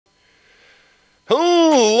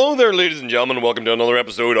there, ladies and gentlemen, welcome to another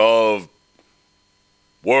episode of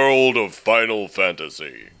World of Final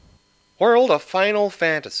Fantasy. World of Final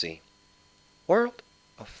Fantasy. World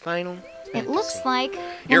of Final Fantasy. It looks like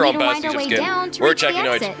here we'll on need to wind our way down PasticheofSkin, to we're reach the checking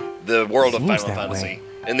out exit. the World of Seems Final that Fantasy. way.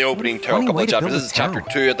 In the opening Funny couple way of to chapters, build this is a town.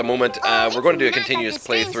 chapter 2 at the moment. We're going to do a continuous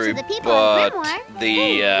playthrough, but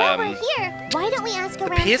the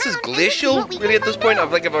pace is glacial, really, at this point. I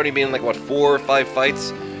think I've already been in, like, what, 4 or 5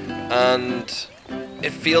 fights, and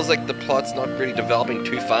it feels like the plot's not really developing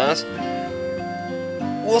too fast.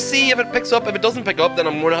 We'll see if it picks up. If it doesn't pick up, then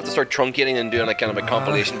I'm going to have to start truncating and doing, like, kind of a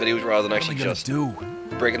compilation videos rather than actually just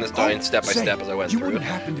breaking this down step by step as I went through it.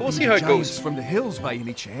 But we'll see how it goes. From the hills by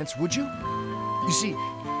any chance, would you? You see,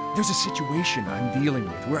 there's a situation I'm dealing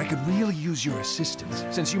with where I could really use your assistance,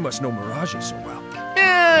 since you must know mirages so well.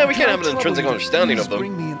 Yeah, we can't have an intrinsic understanding of them.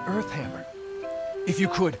 Bring me an earth hammer. If you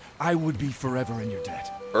could, I would be forever in your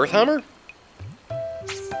debt. Earth hammer?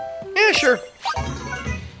 Yeah, sure.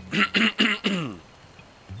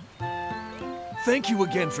 Thank you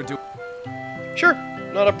again for doing. Sure,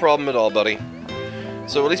 not a problem at all, buddy.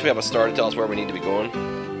 So at least we have a star to tell us where we need to be going.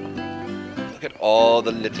 Look at all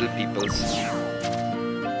the little peoples.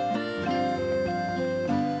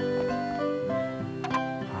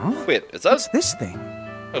 Huh? Wait, is that What's this thing?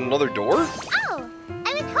 another door? Oh,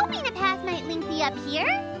 I was hoping a path might link me up here.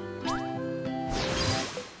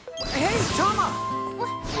 Hey, Tama! Why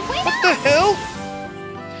What the hell?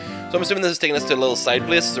 So I'm assuming this is taking us to little side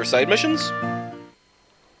places or side missions?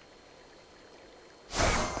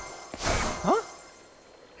 Huh?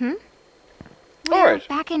 Alright.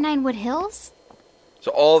 Back in Ninewood Hills?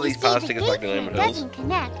 So all You these see, paths the take us back to gate Diamond here Hills. doesn't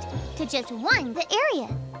connect to just the area.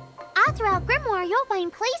 All throughout Grimoire, you'll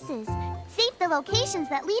find places. Save the locations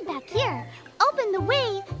that lead back here. Open the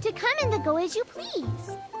way to come and to go as you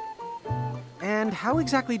please. And how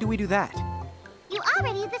exactly do we do that? You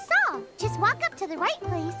already saw. Just walk up to the right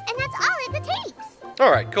place, and that's all it takes.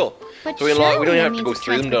 Alright, cool. But So we don't surely have the to go means of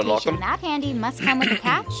through them to unlock them? transportation That handy must come with a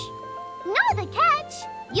catch. No, the catch.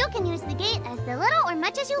 You can use the gate as little or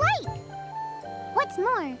much as you like. What's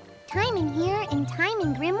more, time in here and time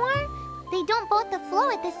in Grimoire, they don't both flow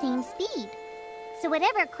at the same speed. So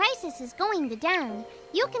whatever crisis is going down,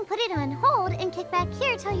 you can put it on hold and kick back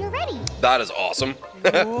here till you're ready. That is awesome.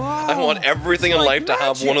 I want everything in life to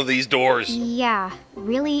have one of these doors. Yeah,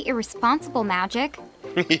 really irresponsible magic.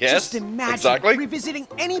 Yes, Just imagine exactly. revisiting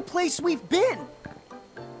any place we've been.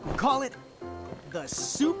 Call it the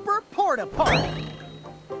Super Porta Potty.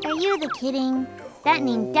 Are you kidding? That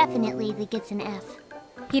name definitely gets an F.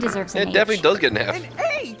 He deserves an It H. definitely does get an F. An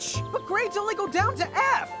H! But grades only go down to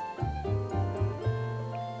F.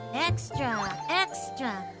 Extra,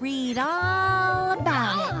 extra. Read all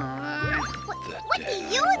about it. What do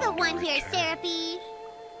you want here, Seraphie?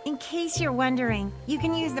 In case you're wondering, you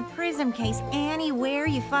can use the prism case anywhere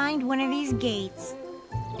you find one of these gates.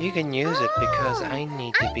 You can use it because I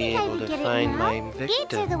need to be able to find my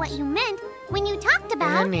Gates are victim. what you meant when you talked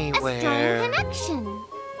about a Anywhere. strong connection.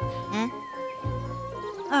 Huh?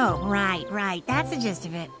 Oh, right. That's the gist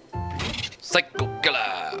of it. Psycho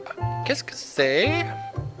killer. Qu'est-ce que c'est?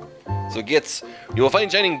 So gates. You will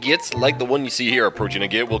find shining gates like the one you see here. Approaching a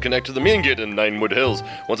gate will connect to the main gate in Ninewood Hills.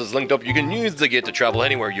 Once it's linked up, you can use the gate to travel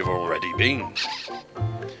anywhere you've already been.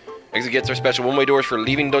 Exit gates are special one-way doors for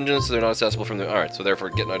leaving dungeons, so they're not accessible from the... Alright, so therefore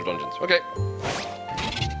getting out of dungeons. Okay.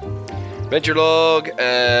 Adventure log.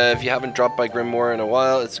 If you haven't dropped by Grimoire in a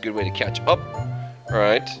while, it's a good way to catch up.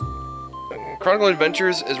 Alright. Chronicle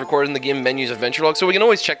Adventures is recorded in the game menu's adventure log, so we can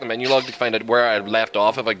always check the menu log to find out where I left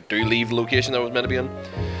off if I do leave the location that I was meant to be in.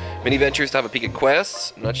 Mini ventures to have a peek at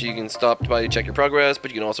quests. I'm not sure you can stop by to check your progress,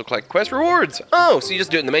 but you can also collect quest rewards. Oh, so you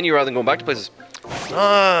just do it in the menu rather than going back to places.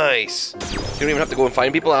 Nice. You don't even have to go and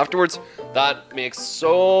find people afterwards. That makes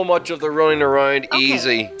so much of the running around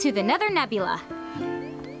easy. To the Nether Nebula.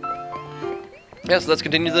 Yes, let's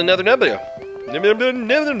continue to the Nether Nebula. Nether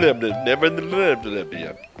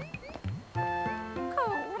Nebula.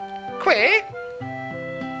 Quay?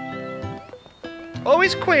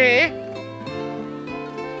 Always quay?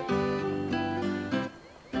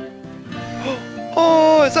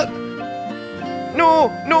 Oh, is that... No,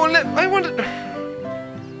 I wanted...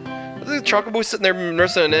 The chocobo sitting there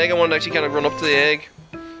nursing an egg. I wanted to actually kind of run up to the egg.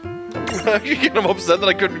 I'm actually kind of upset that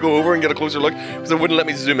I couldn't go over and get a closer look because it wouldn't let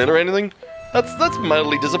me zoom in or anything. That's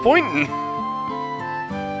mildly disappointing.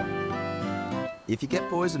 If you get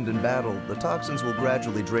poisoned in battle, the toxins will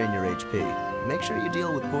gradually drain your HP. Make sure you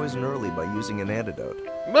deal with poison early by using an antidote.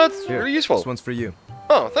 That's Here, really useful. This one's for you.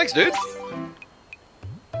 Oh, thanks, dude.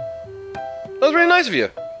 That was really nice of you.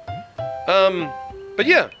 But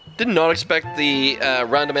yeah, Did not expect the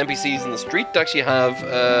random NPCs in the street to actually have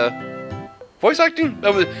voice acting.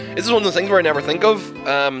 This is one of those things where I never think of,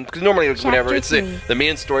 because normally it's whenever it's the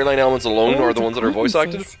main storyline elements alone are the ones that are voice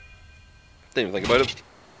acted. Didn't even think about it.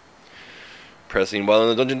 Pressing while in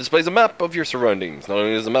the dungeon displays a map of your surroundings. Not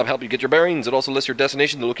only does the map help you get your bearings, it also lists your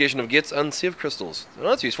destination, the location of gates, and save crystals. So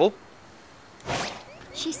that's useful.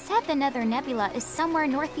 She said the Nether Nebula is somewhere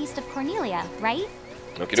northeast of Cornelia, right?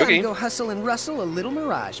 Okie Time to dokie. go hustle and rustle a little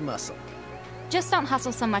mirage muscle. Just don't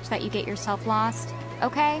hustle so much that you get yourself lost,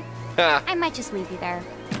 okay? Ha! I might just leave you there.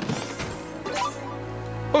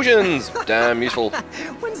 Potions! Damn useful.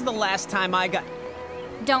 When's the last time I got...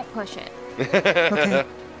 Don't push it. Okay.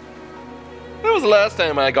 When was the last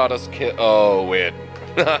time I got us killed? Oh, wait.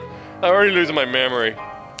 I'm already losing my memory.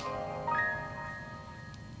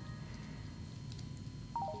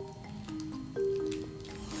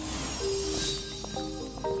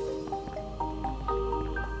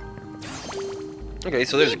 Okay,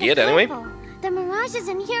 so there's a gate anyway. The mirages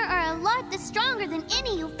in here are a lot stronger than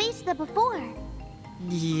any you faced there before.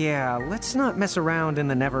 Yeah, let's not mess around in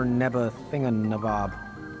the Never Nebba thinganabob.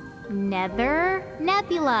 Nether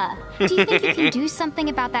Nebula. Do you think you can do something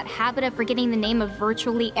about that habit of forgetting the name of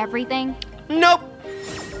virtually everything? Nope.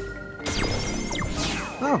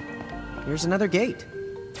 Oh, here's another gate.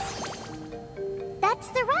 That's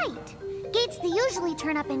the right. Gates they usually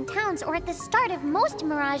turn up in towns or at the start of most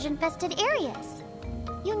mirage-infested areas.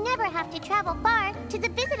 You never have to travel far to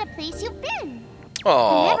visit a place you've been.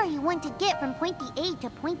 Aww. Whenever you want to get from point the A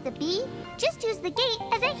to point the B, just use the gate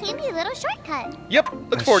as a handy little shortcut. Yep,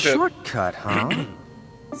 look forward to it. Shortcut, huh?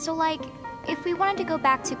 So, like, if we wanted to go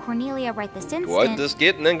back to Cornelia right this instant, Go out this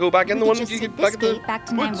gate and then go back in the we one could that just you take get back this at the gate back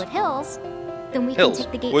to woods. Namwood Hills. Then we Hills, can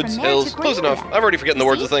take the gate woods, from there hills, to close Cornelia. enough. I've already forgotten the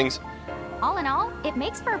words See? of things. All in all, it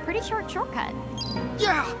makes for a pretty short shortcut.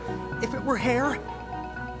 Yeah! If it were hair,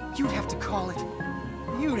 you'd have to call it...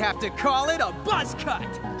 You'd have to call it a buzz cut!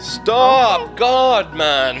 Stop! God,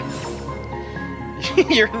 man!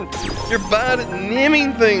 you're bad at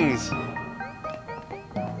naming things.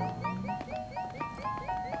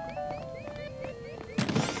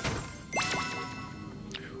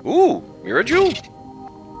 Ooh, Mirror Jewel.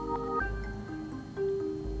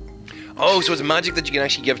 Oh, so it's magic that you can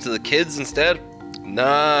actually give to the kids instead?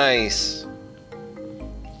 Nice.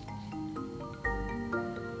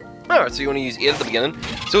 Alright, so you want to use 8 at the beginning.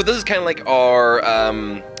 So this is kind of like our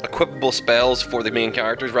equipable spells for the main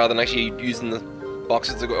characters rather than actually using the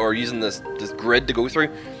boxes to go, or using this grid to go through.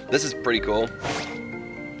 This is pretty cool.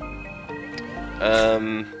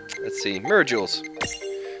 Let's see, Mirror Jewels.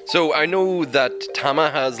 So I know that Tama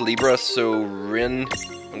has Libra, so Rin,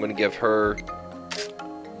 I'm going to give her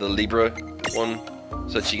the Libra one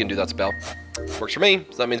so that she can do that spell. Works for me,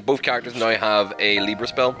 so that means both characters now have a Libra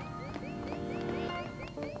spell.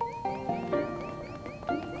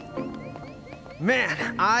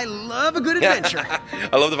 Man, I love a good adventure.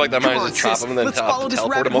 I love the fact that I Come managed on, to trap sis, him and then let's follow this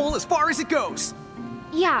teleport rabbit him up. hole as far as it goes.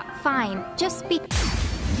 Yeah, fine. Just be...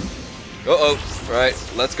 Uh-oh. Right,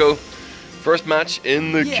 let's go. First match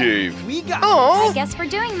in the Yeah, cave. we got I guess we're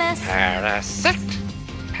doing this. Parasect.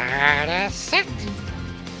 Parasect.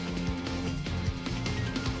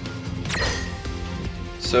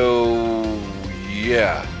 So,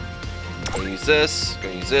 yeah. Gonna use this,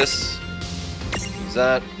 gonna use this. Use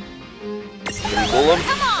that. Mini golem.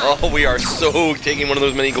 Oh, we are so taking one of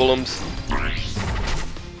those mini golems.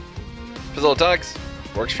 Physical attacks.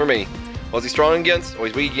 Works for me. What's he strong against? Oh,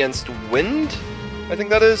 he's weak against wind? I think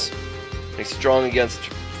that is. He's strong against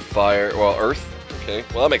fire, well, earth. Okay,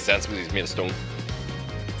 well that makes sense because he's made of stone.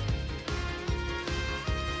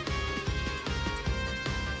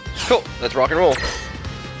 Cool, let's rock and roll.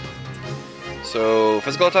 So,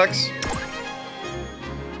 physical attacks.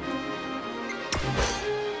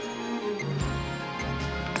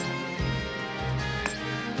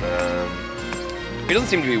 He doesn't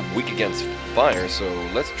seem to be weak against fire, so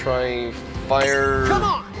let's try fire Come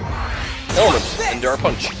on! element into our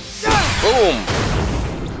punch. Boom!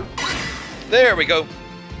 There we go.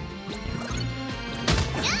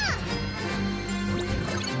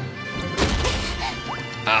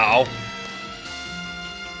 Ow.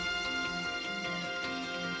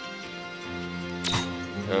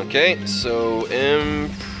 Okay, so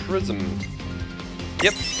imprison.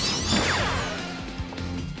 Yep.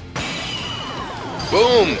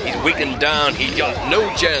 Boom! He's weakened down. He got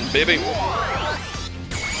no chance, baby.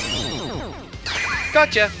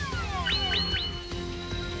 Gotcha.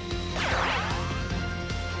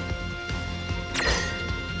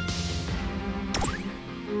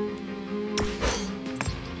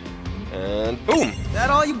 And boom. That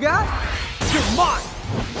all you got? You're mine!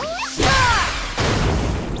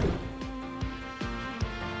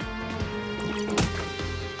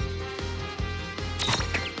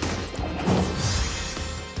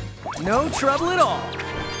 No trouble at all.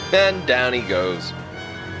 And down he goes.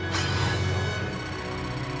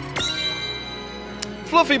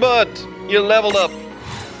 Fluffy butt, you leveled up.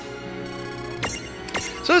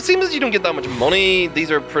 So it seems that you don't get that much money.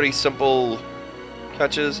 These are pretty simple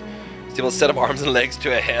catches. He's able to set up arms and legs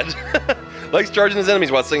to a head. Likes charging his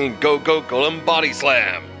enemies while singing Go Go Golem Body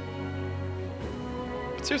Slam.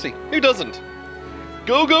 But seriously, who doesn't?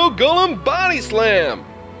 Go Go Golem Body Slam!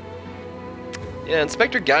 Yeah,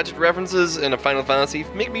 Inspector Gadget references in a Final Fantasy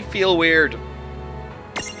make me feel weird.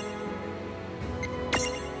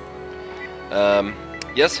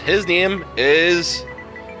 Yes, his name is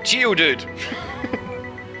Geodude.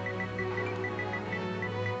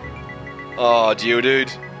 Oh,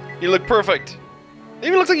 Geodude, you look perfect. It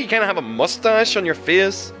even looks like you kind of have a mustache on your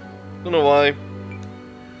face. Don't know why.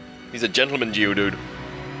 He's a gentleman Geodude.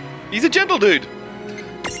 He's a gentle dude.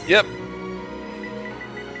 Yep.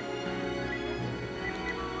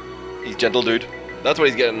 He's gentle dude. That's what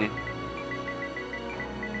he's getting.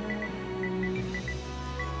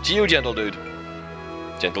 Gentle dude.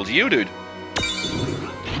 Gentle Geodude.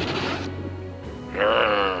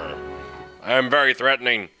 I'm very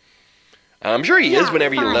threatening. I'm sure he is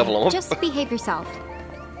whenever you level him up. Just behave yourself.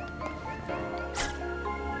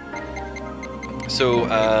 So,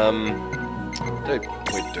 did I,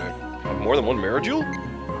 wait, do I have more than one mirror jewel?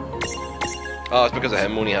 Oh, it's because of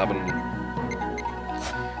him only happened.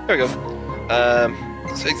 There we go.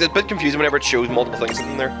 It's a bit confusing whenever it shows multiple things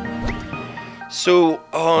in there. So,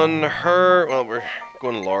 on her, well, we're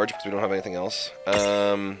going large because we don't have anything else.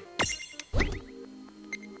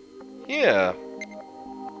 Yeah.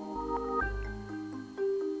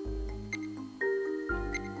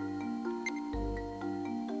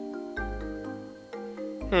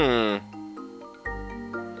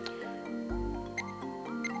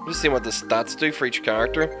 Just seeing what the stats do for each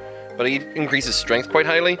character, but he increases strength quite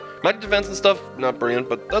highly. Magic defense and stuff, not brilliant,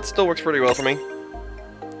 but that still works pretty well for me.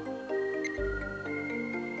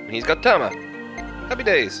 And he's got Tama. Happy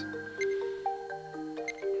days.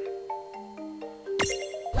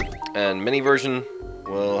 And mini version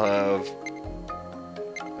will have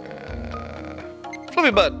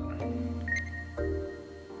Fluffy Butt.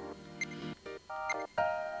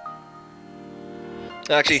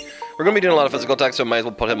 Actually, we're going to be doing a lot of physical attacks, so I might as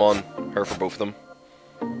well put him on her for both of them.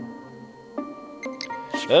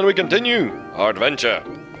 And we continue our adventure.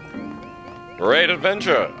 Great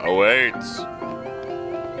adventure awaits.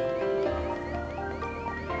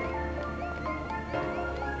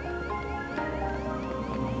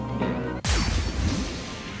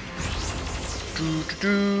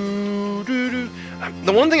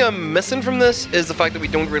 The one thing I'm missing from this is the fact that we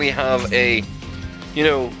don't really have a, you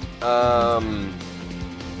know, I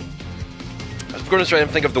was going to try and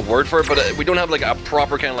think of the word for it, but we don't have like a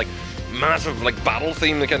proper kind of like massive like battle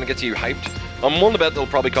theme that kind of gets you hyped. I'm willing to bet they'll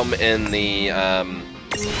probably come in the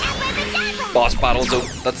boss battles. So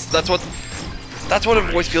that's what it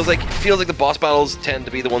always feels like. It feels like the boss battles tend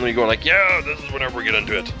to be the one where you're going like, yeah, this is whenever we get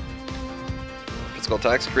into it. Physical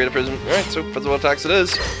attacks, creative prism. All right, so physical attacks it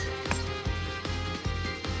is.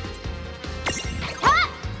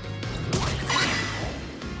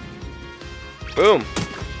 Boom.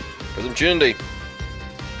 Prism Trinity.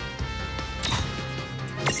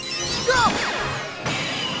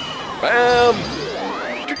 Bam!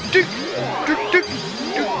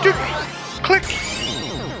 Click!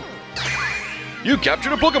 You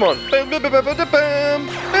captured a Pokemon!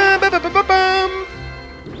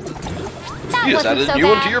 You just added a new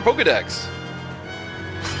one to your Pokedex.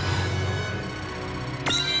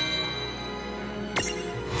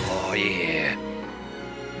 Oh yeah.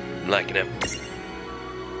 I'm liking him.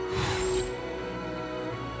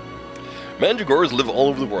 Mandragores live all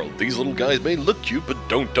over the world. These little guys may look cute, but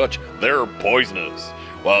don't touch. They're poisonous.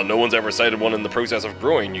 While no one's ever sighted one in the process of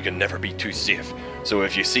growing, you can never be too safe. So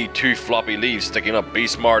if you see two floppy leaves sticking up, be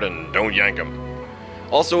smart and don't yank them.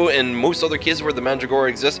 Also, in most other cases where the Mandragora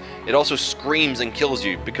exists, it also screams and kills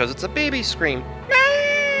you because it's a baby scream.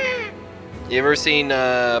 You ever seen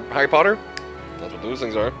Harry Potter? That's what those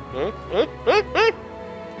things are.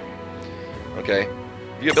 Okay.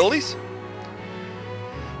 View abilities?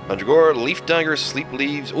 Mandragora, Leaf Dagger, Sleep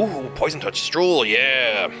Leaves. Ooh, Poison Touch, Stroll,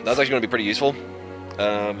 yeah. That's actually going to be pretty useful.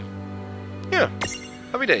 Yeah.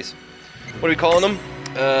 Happy days. What are we calling them?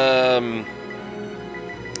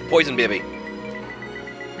 Poison Baby.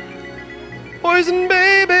 Poison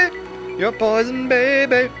Baby! You're poison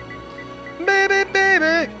baby. Baby,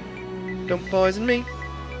 baby. Don't poison me.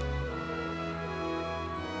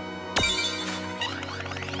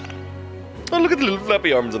 Oh, look at the little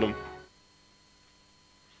flappy arms on them.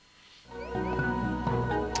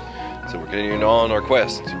 So we're continuing on our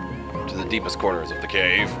quest. to the deepest corners of the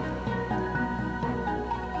cave.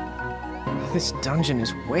 This dungeon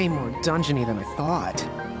is way more dungeony than I thought.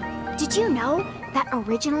 Did you know that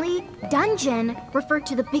originally, dungeon referred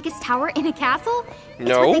to the biggest tower in a castle? It's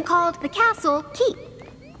No. what they called the castle keep.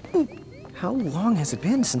 How long has it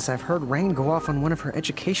been since I've heard Rain go off on one of her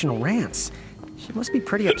educational rants? She must be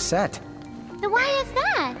pretty upset. Then why is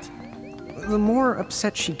that? The more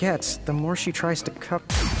upset she gets, the more she tries to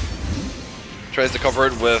Tries to cover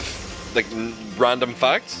it with, like, random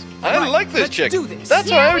facts. I Right, like this let's chick. do this. That's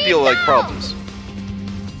how I would Here deal we with like go. problems.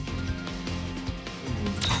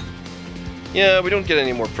 Yeah, we don't get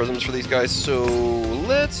any more prisms for these guys, so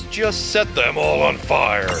let's just set them all on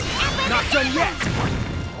fire. Not done yet!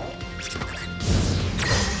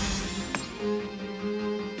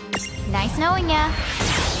 Nice knowing ya.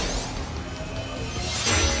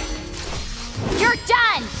 You're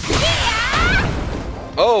done! Yeah!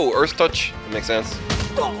 Oh, Earth Touch. That makes sense.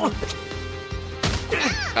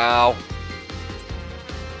 Ow.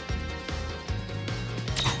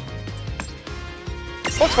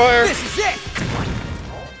 Foxfire! This is it!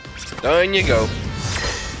 Down you go.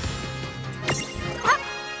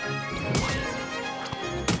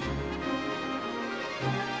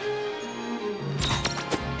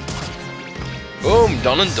 Boom,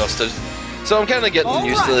 done and dusted. So I'm kind of getting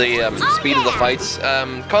used to the speed of the fights.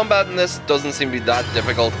 Combat in this doesn't seem to be that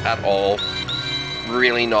difficult at all.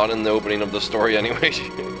 Really not in the opening of the story anyway.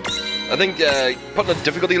 I think putting a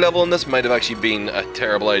difficulty level in this might have actually been a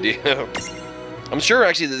terrible idea. I'm sure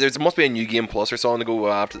actually there must be a new game plus or something to go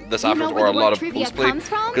after this afterwards, or a lot of post-play.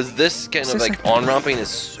 Because this kind of like on-ramping is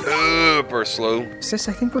super slow. Sis,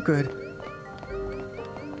 I think we're good.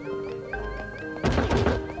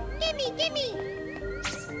 Gimme, gimme!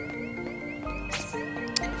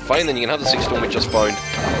 Fine, then you can have the 6 stone we just found.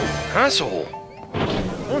 Asshole!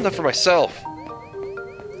 I want that for myself.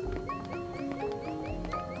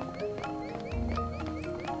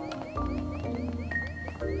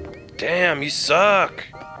 Damn, you suck!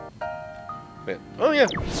 Wait, oh yeah,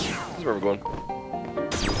 this is where we're going.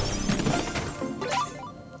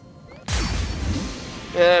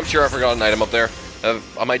 Yeah, I'm sure I forgot an item up there.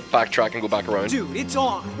 I might backtrack and go back around. Dude, it's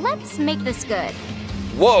on! Let's make this good.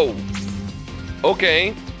 Whoa!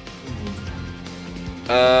 Okay.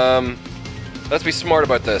 Let's be smart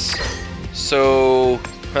about this. So,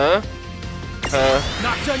 Huh?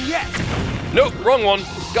 Not done yet! Nope, wrong one.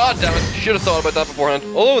 God damn it. Should have thought about that beforehand.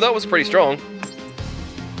 Although that was pretty strong.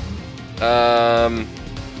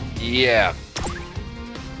 Yeah.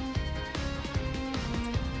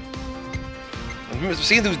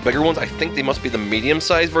 Seeing those bigger ones, I think they must be the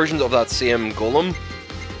medium-sized versions of that same golem.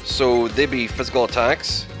 So they'd be physical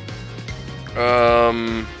attacks. What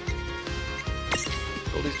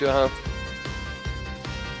abilities do I have?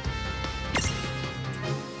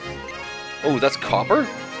 Oh, that's copper?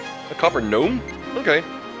 A copper gnome? Okay.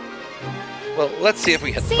 Well, let's see if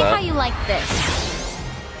we hit See that. how you like this.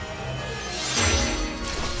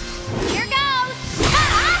 Here goes!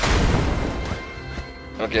 Ah!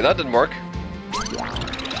 Okay, that didn't work.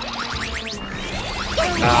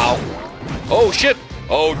 Ow. Oh, shit!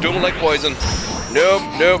 Oh, don't like poison. Nope,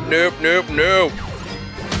 nope, nope, nope, nope.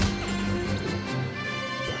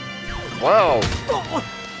 Wow.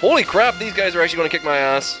 Holy crap, these guys are actually going to kick my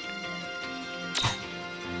ass.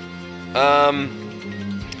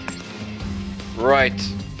 Right.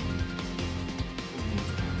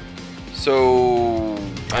 So,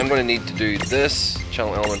 I'm going to need to do this.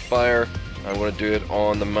 Channel Element Fire. I'm going to do it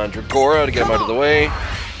on the Mandragora to get him out of the way.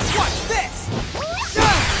 Watch this!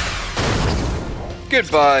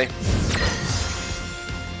 Goodbye.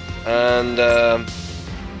 And, I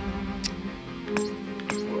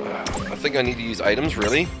think I need to use items,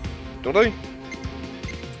 really. Don't I?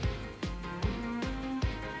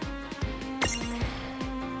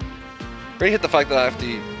 Really hit the fact that I have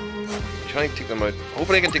to try and take them out.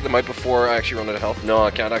 Hopefully I can take them out before I actually run out of health. No, I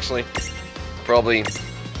can't actually. Probably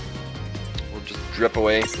will just drip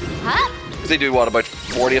away. Huh? Because they do, what, about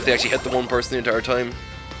 40 if they actually hit the one person the entire time.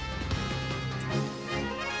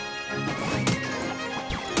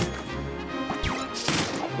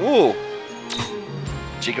 Ooh!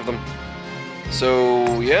 Cheek of them.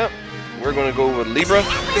 So, yeah. We're going to go with Libra.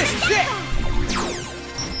 This is it!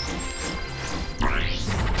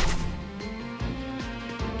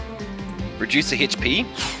 Reduce the HP?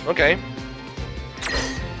 Okay.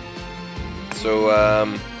 So,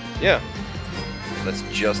 yeah. Let's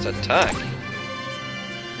just attack.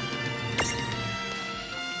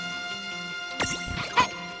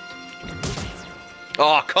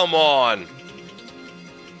 Oh, come on!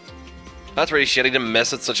 That's really shitty to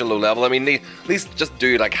miss at such a low level. I mean, at least just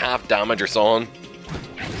do like half damage or so on.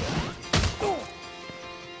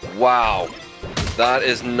 Wow. That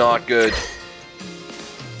is not good.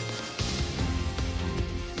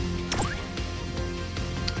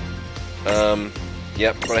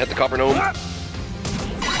 Yep, gonna hit the copper gnome.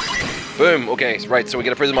 Boom, okay, right, so we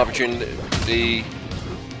get a prism opportunity.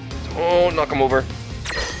 Oh, knock him over.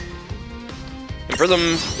 And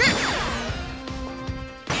prism.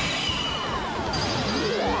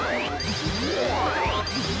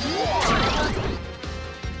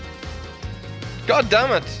 God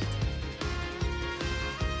damn it!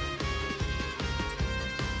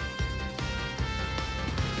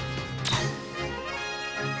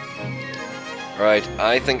 Alright,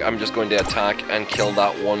 I think I'm just going to attack and kill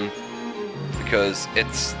that one because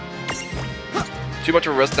it's too much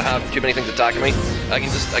of a risk to have too many things attacking me. I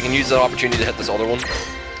can use that opportunity to hit this other one.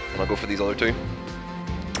 And I'll go for these other two.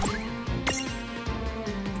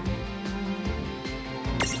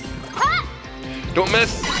 Don't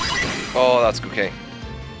miss! Oh, that's okay.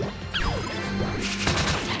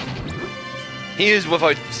 He is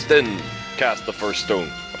without sin cast the first stone.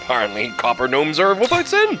 Apparently, copper gnomes are without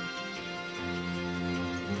sin.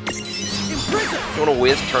 Don't want to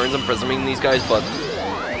waste turns imprisonment these guys, but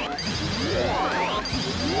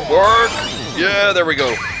work! Yeah, there we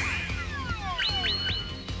go.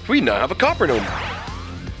 We now have a copper gnome.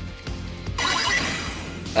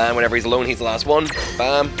 And whenever he's alone, he's the last one.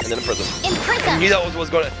 Bam, and then imprison. I knew that was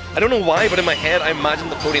going to... I don't know why, but in my head, I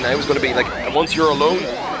imagined the floating eye was going to be like, once you're alone,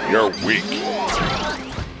 you're weak.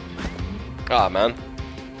 Ah, man.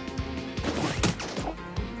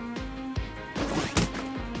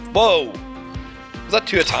 Whoa! Was that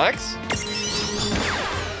 2 attacks?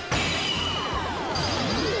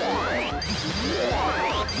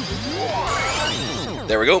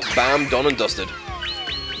 There we go. Bam, done and dusted.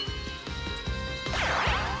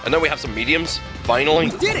 And now we have some mediums, finally.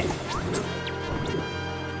 We did it!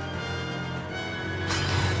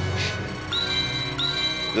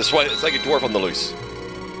 This is why it's like a dwarf on the loose.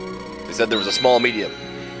 They said there was a small medium.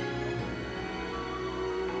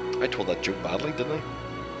 I told that joke badly, didn't I?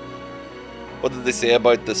 What did they say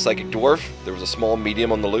about the psychic dwarf? There was a small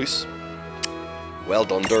medium on the loose. Well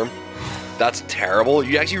done, Durham. That's terrible.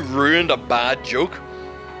 You actually ruined a bad joke.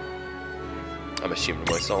 I'm ashamed of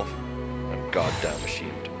myself. I'm goddamn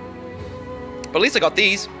ashamed. But at least I got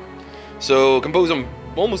these. So, compose them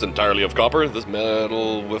almost entirely of copper. This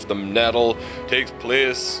metal with the nettle takes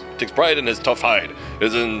pride in his tough hide.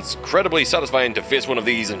 It is incredibly satisfying to face one of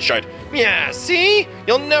these and shout, "Yeah, see?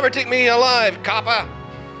 You'll never take me alive, copper!"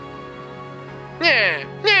 Yeah,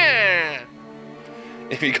 yeah.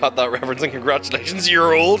 If you got that reference, then congratulations,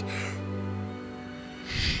 you're old.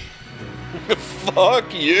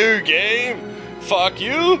 Fuck you, game. Fuck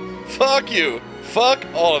you. Fuck you. Fuck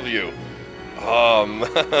all of you. Oh,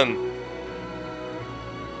 man.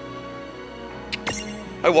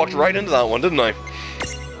 I walked right into that one, didn't I?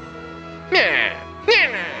 Yeah,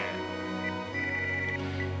 yeah.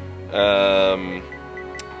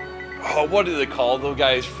 Oh, what do they call those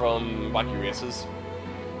guys from Wacky Races?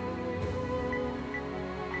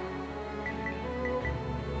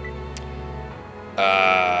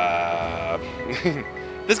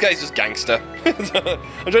 This guy's just gangsta.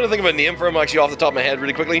 I'm trying to think of a name for him actually off the top of my head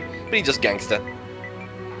really quickly, but he's just gangsta.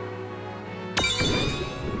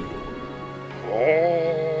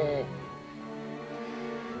 Oh.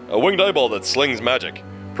 A winged eyeball that slings magic.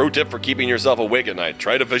 Pro tip for keeping yourself awake at night.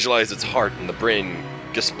 Try to visualize its heart and the brain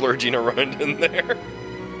splurging around in there.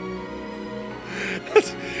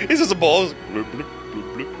 It's just a ball. Bloop, bloop,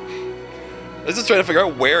 bloop, bloop. I was just trying to figure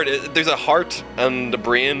out where it is. There's a heart and the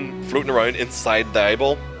brain floating around inside the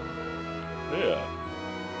eyeball. Yeah.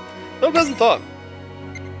 No pleasant thought.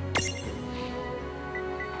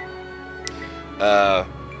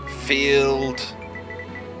 Field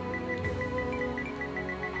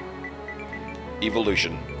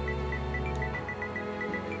evolution.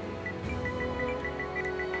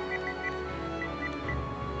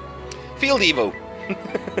 Field Evo.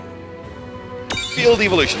 Field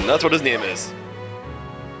Evolution, that's what his name is.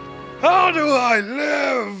 How do I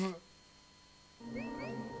live?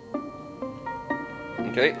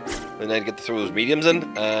 Okay, and then get to throw those mediums in.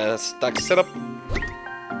 Stack setup.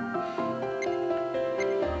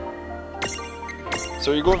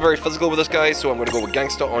 So you're going very physical with this guy, so I'm going to go with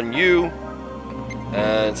Gangsta on you.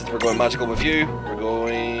 And since we're going magical with you, we're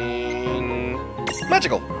going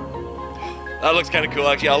magical. That looks kind of cool,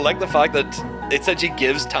 actually. I like the fact that it essentially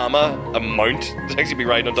gives Tama a mount to actually be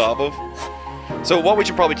riding on top of. So what we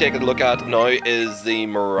should probably take a look at now is the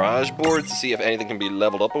Mirage board to see if anything can be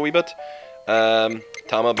leveled up a wee bit.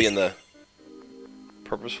 Tama being the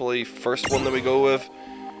purposefully first one that we go with.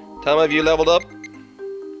 Tama, have you leveled up?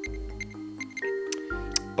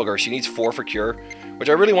 Bugger, she needs 4 for cure, which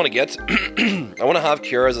I really want to get. I want to have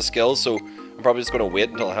cure as a skill, so I'm probably just going to wait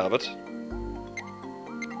until I have it.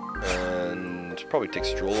 And probably take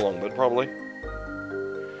Stroll along with it, probably.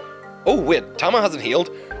 Oh, wait, Tama hasn't healed.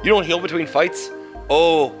 You don't heal between fights?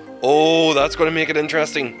 Oh, that's going to make it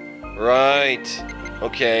interesting. Right.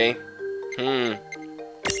 Okay.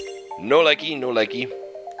 No likey, no likey.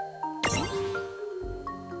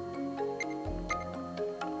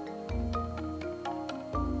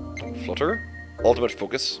 Flutter. Ultimate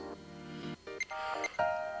focus.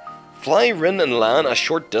 Fly, Rin, and Lan a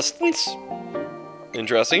short distance?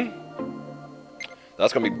 Interesting.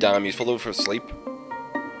 That's going to be damn useful though for sleep.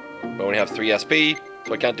 But I only have 3 SP,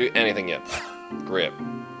 so I can't do anything yet. Great.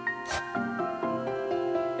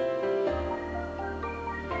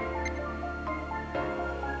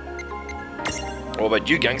 What about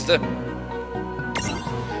you, gangster?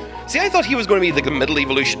 See, I thought he was going to be like the middle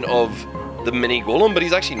evolution of the mini golem, but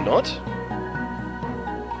he's actually not.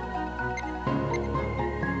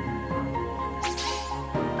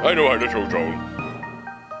 I know how to throw stone.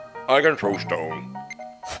 I can throw stone.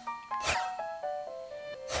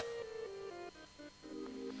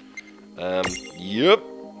 Yep.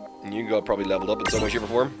 You got probably leveled up in some way, shape, or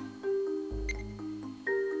form.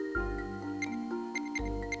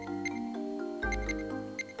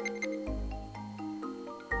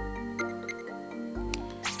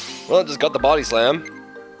 Well, I just got the body slam.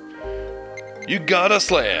 You got a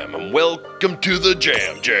slam, and welcome to the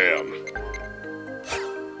jam.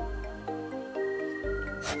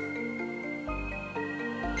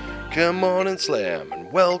 Come on and slam,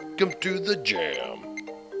 and welcome to the jam.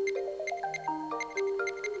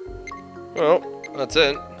 Well, that's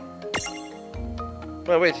it.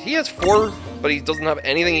 Oh, wait, he has 4, but he doesn't have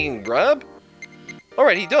anything he can grab?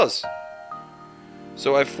 Alright, he does.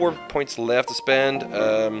 So I have 4 points left to spend.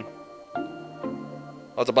 Oh,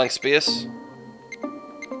 it's a blank space.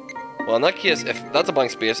 Well, in that case, if that's a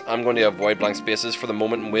blank space, I'm going to avoid blank spaces for the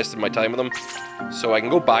moment and wasting my time with them. So I can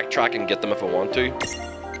go backtrack and get them if I want to.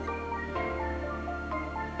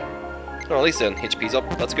 Oh, at least then, HP's up.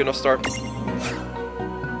 That's a good enough start.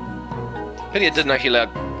 Pity it didn't actually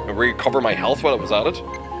recover my health while I was at it.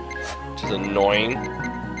 Which is annoying.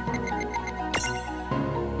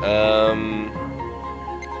 I'm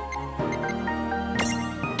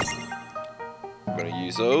gonna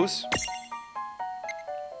use those.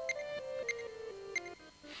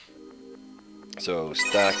 So,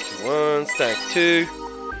 stack 1, stack 2.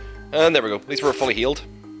 And there we go. At least we're fully healed.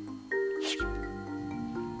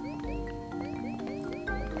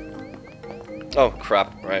 Oh,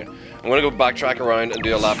 crap. Right. I'm going to go backtrack around and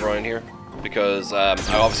do a lap around here. Because I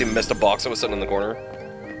obviously missed a box that was sitting in the corner.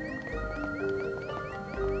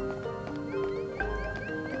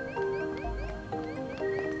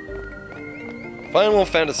 Final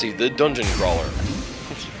Fantasy, the Dungeon Crawler.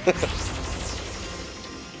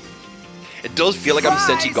 It does feel like I'm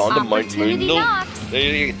since gone to Mount Moon, though.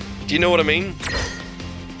 Do you know what I mean?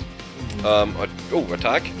 Oh,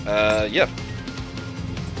 attack? Yeah.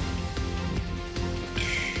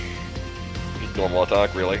 Just normal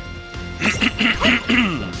attack, really.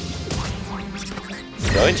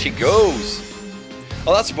 Down she goes!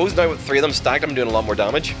 Oh, that's supposed now with 3 of them stacked, I'm doing a lot more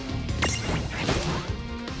damage.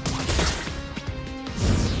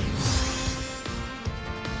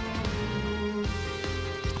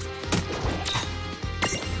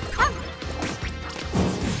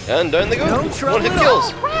 And down they go. No 1 hit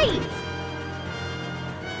kills. Right.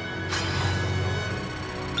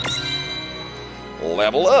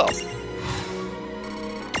 Level up.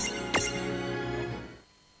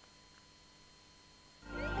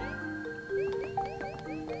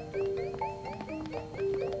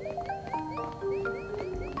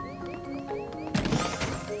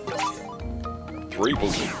 Three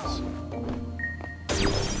potions.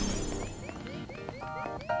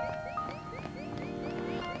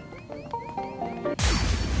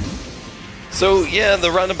 So yeah,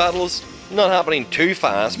 the random battles not happening too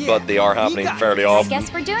fast, but they are happening fairly often. I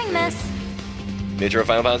guess we're doing this. Nature of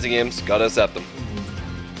Final Fantasy games, gotta accept them.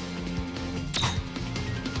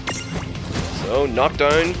 So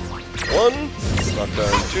knockdown 1,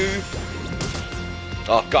 knockdown 2.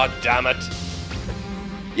 Oh god damn it!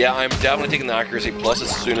 Yeah, I'm definitely taking the accuracy plus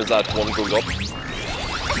as soon as that 1 goes up.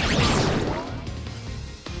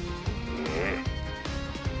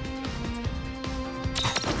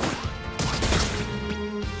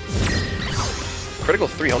 Critical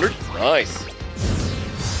 300? Nice.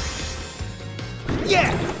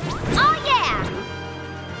 Yeah! Oh yeah!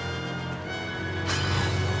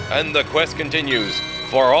 And the quest continues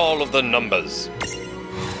for all of the numbers.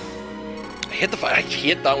 I hate I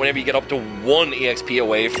hate that whenever you get up to 1 EXP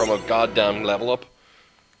away from a goddamn level up.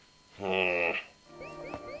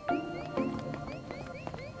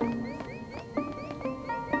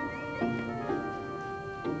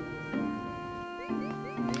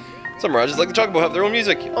 Some Mirages like the Chocobo have their own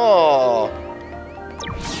music. Aww.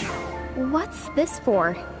 What's this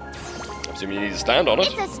for? I assume you need to stand on it.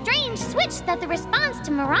 It's a strange switch that the response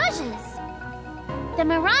to mirages. The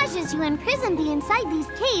mirages you imprisoned inside these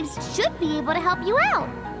caves should be able to help you out.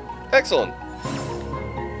 Excellent.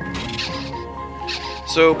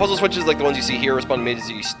 So puzzle switches like the ones you see here respond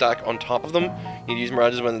immediately as you stack on top of them. You need to use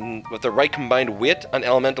mirages with the right combined weight and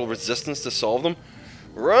elemental resistance to solve them.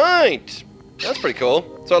 Right. That's pretty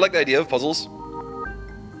cool. So I like the idea of puzzles.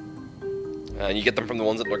 And you get them from the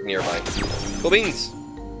ones that look nearby. Cool beans.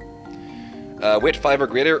 Weight 5 or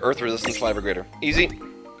greater, earth resistance 5 or greater. Easy.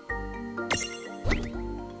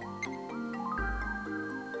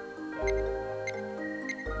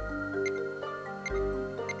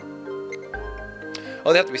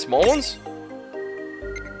 Oh, they have to be small ones?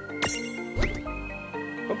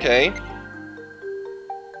 Okay.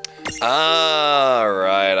 Ah,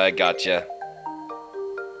 right, I gotcha.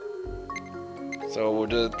 So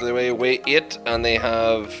they weigh 8 and they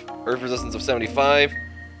have earth resistance of 75.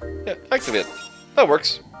 Yeah, activate. That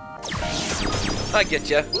works. I get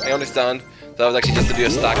ya. I understand. That was actually just to do a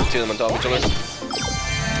stack of 2 of them on top of each other.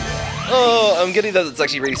 Oh, I'm getting that it's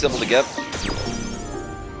actually really simple to get.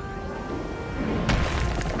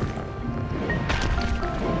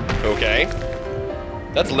 Okay.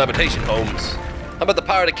 That's levitation, Holmes. How about the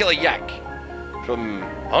power to kill a yak from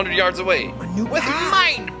 100 yards away with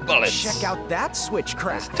mind bullets? Check out that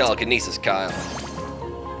switchcraft. Telekinesis, Kyle.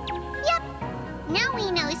 Yep. Now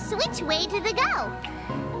we know which way to the go.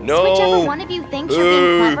 No. Whichever one of you thinks you're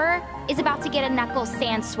being clever is about to get a knuckle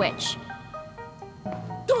sand switch.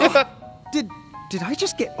 Did I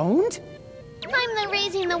just get owned? I'm the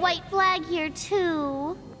raising the white flag here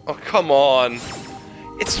too. Oh, come on.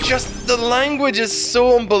 It's just the language is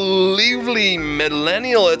so unbelievably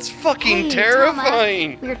millennial. It's fucking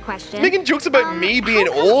terrifying. Toma, weird question. It's making jokes about me being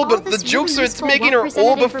old, but the jokes are it's making her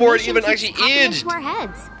old before it even actually aged. Our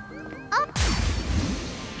heads.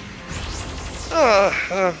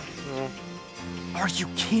 Are you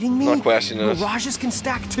kidding me? Not questioning it. Mirages can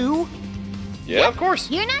stack too? Yeah, of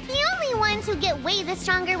course. You're not the only ones who get way the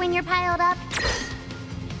stronger when you're piled up.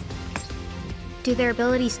 Do their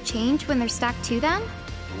abilities change when they're stacked to them?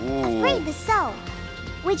 Afraid so.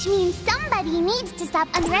 Which means somebody needs to stop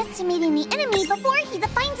underestimating the enemy before he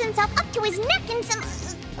finds himself up to his neck in some...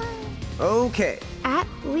 Okay. At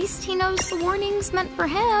least he knows the warning's meant for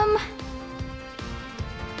him.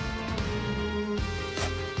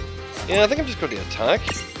 Yeah, I think I'm just going to attack.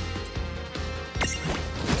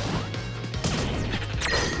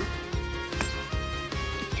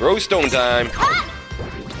 Throw stone time.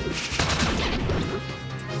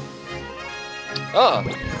 Ah!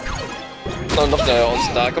 Not enough to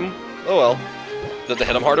unstack him. Oh well. Did they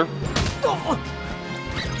hit him harder?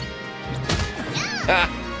 Ha!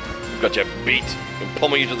 Got you beat and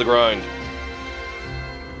pummel you to the ground.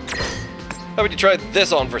 How about you try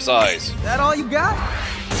this on for size? That all you got?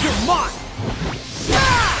 You're mine!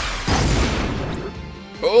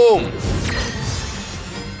 Boom!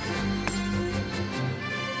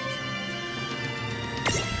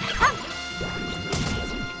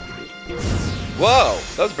 Whoa,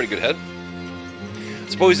 that was a pretty good hit.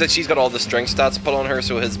 Suppose that she's got all the strength stats put on her,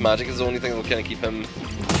 so his magic is the only thing that will kind of keep him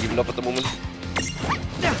even up at the moment.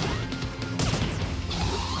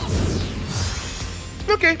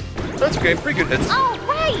 Okay, that's okay. Pretty good hits. Oh,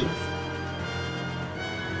 right!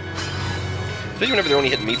 Especially whenever they're only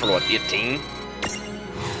hitting me for, what, 18?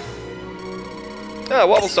 Ah,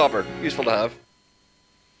 Wobble Stopper. Useful to have.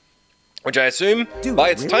 Which I assume, by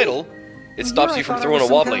its title, it stops you from throwing a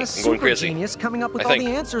wobbly and going crazy. Genius coming up with I all think.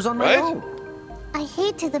 the answers on my Right? own. I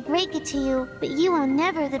hate to break it to you, but you will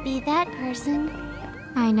never be that person.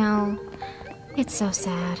 I know. It's so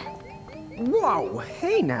sad. Whoa,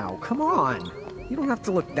 hey now, come on. You don't have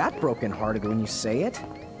to look that broken-hearted when you say it.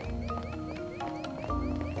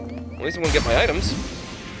 At least I'm gonna get my items.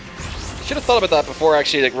 Should have thought about that before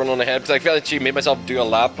actually like running on ahead, because I feel like she made myself do a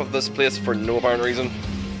lap of this place for no apparent reason.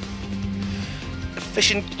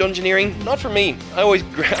 Efficient dungeoneering, not for me. I always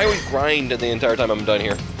grind the entire time I'm down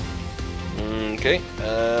here. Okay,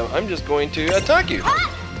 I'm just going to attack you.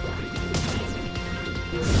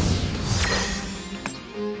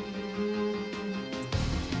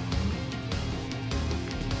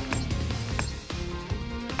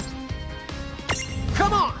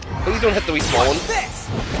 Come on! Please don't hit the wee small one. This!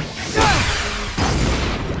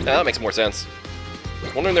 Yeah, that makes more sense.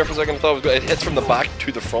 Wondering there for a second, I thought it was good. It hits from the back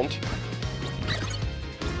to the front.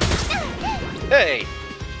 Hey!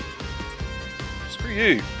 Screw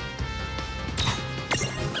you.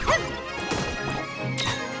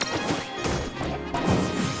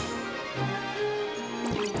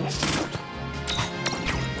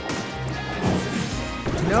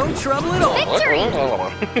 No trouble at all.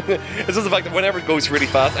 It's just the fact that whenever it goes really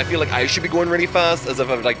fast, I feel like I should be going really fast, as if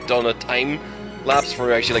I've like done a time lapse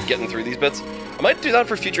for actually like getting through these bits. I might do that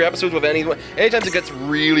for future episodes with anytime it gets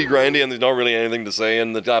really grindy and there's not really anything to say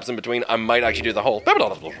in the gaps in between, I might actually do the whole and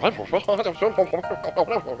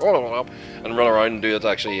run around and do it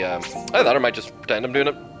actually. Either that or I might just pretend I'm doing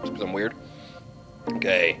it because I'm weird.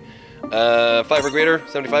 Okay. 5 or greater,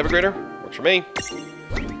 75 or greater. Works for me.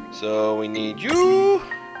 So we need you.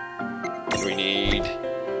 And we need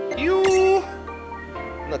you.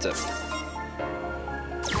 And that's it.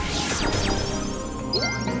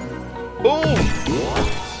 Boom!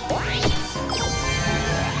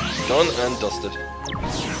 Done and dusted.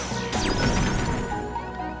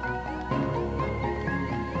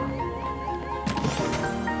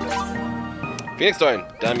 Phoenix down.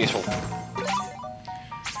 Damn useful.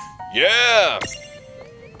 Yeah!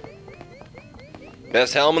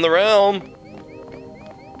 Best helm in the realm.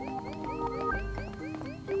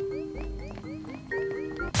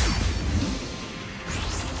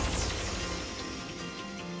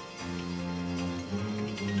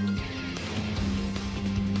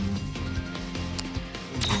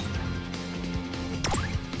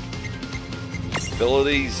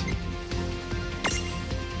 Abilities.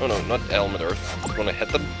 Oh no, not element earth. I'm gonna hit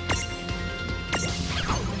them.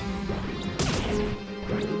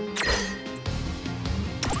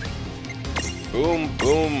 Boom,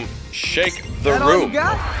 boom, shake the room. All you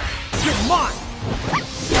got? Come on.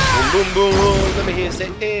 Boom, boom, boom. Let me hear you say,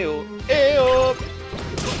 ew, ew.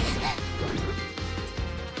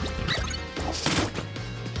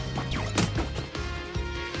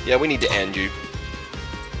 Yeah, we need to end you.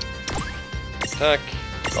 Attack.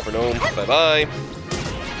 Copper gnome. Bye bye.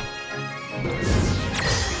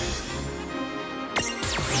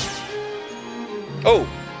 Oh!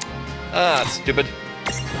 Ah, stupid.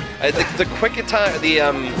 The quick attack, the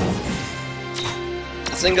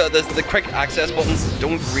quick access buttons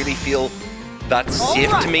don't really feel that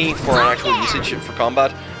safe to me for an actual usage for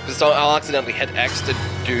combat. Because I'll accidentally hit X to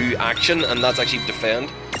do action, and that's actually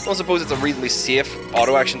defend. I suppose it's a reasonably safe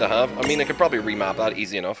auto action to have. I mean, I could probably remap that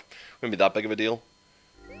easy enough. Wouldn't be that big of a deal.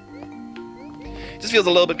 It just feels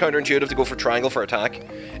a little bit counterintuitive to go for triangle for attack.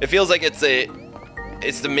 It feels like it's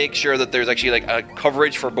to make sure that there's actually like a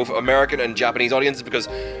coverage for both American and Japanese audiences, because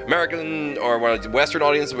American or Western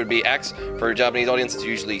audiences would be X, for Japanese audience it's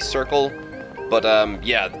usually circle. But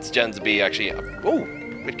yeah, it tends to be actually. Oh,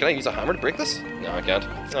 wait, can I use a hammer to break this? No, I can't.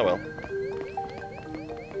 Oh well.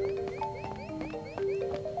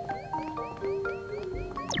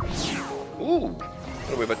 Ooh,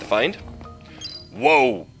 what are we about to find?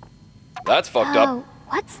 Whoa, that's fucked up.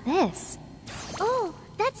 What's this? Oh,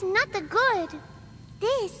 that's not the good.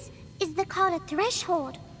 This is called a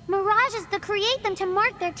threshold. Mirages that create them to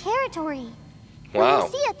mark their territory. Wow.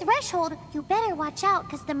 When you see a threshold, you better watch out,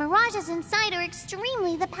 because the mirages inside are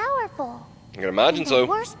extremely powerful. I can imagine so. The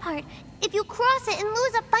worst part, if you cross it and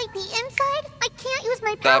lose a fight the inside, I can't use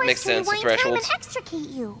my powers That makes to sense, the rewind time and thresholds. extricate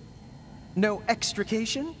you. No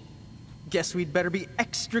extrication? Guess we'd better be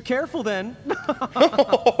extra careful then.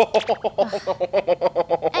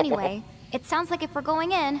 Anyway, it sounds like if we're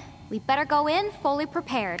going in, we better go in fully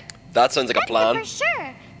prepared. That sounds like a plan. For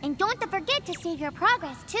sure. And don't forget to save your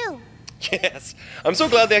progress too. Yes, I'm so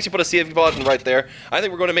glad they actually put a save button right there. I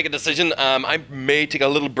think we're going to make a decision. I may take a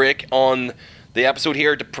little break on the episode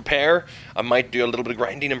here to prepare. I might do a little bit of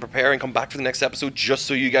grinding and prepare and come back for the next episode, just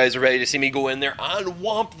so you guys are ready to see me go in there and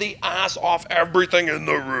whomp the ass off everything in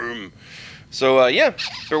the room. So yeah,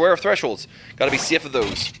 beware of thresholds. Gotta be safe of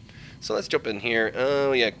those. So let's jump in here.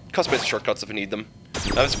 Oh yeah, customize shortcuts if you need them.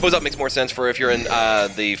 I suppose that makes more sense for if you're in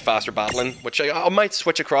the faster battling, which I might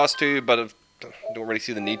switch across to, but I don't really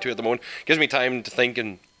see the need to at the moment. Gives me time to think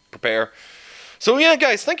and prepare. So yeah,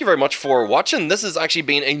 guys, thank you very much for watching. This has actually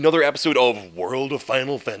been another episode of World of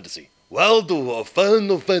Final Fantasy. World of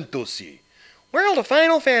Final Fantasy. World of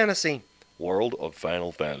Final Fantasy. World of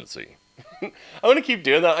Final Fantasy. I want to keep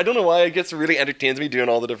doing that. I don't know why. It gets really entertains me doing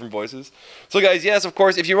all the different voices. So guys, yes, of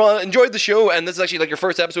course, if you enjoyed the show and this is actually like your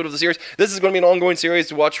first episode of the series, this is going to be an ongoing series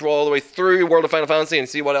to watch all the way through World of Final Fantasy and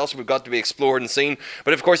see what else we've got to be explored and seen.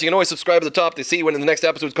 But of course, you can always subscribe at the top to see when the next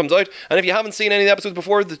episode comes out. And if you haven't seen any of the episodes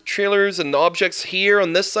before, the trailers and the objects here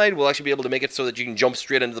on this side will actually be able to make it so that you can jump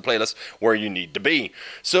straight into the playlist where you need to be.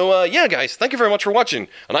 So yeah, guys, thank you very much for watching,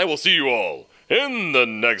 and I will see you all in the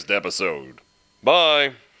next episode.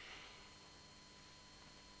 Bye.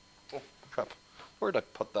 Oh, crap. Where did I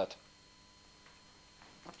put that?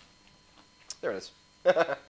 There it is.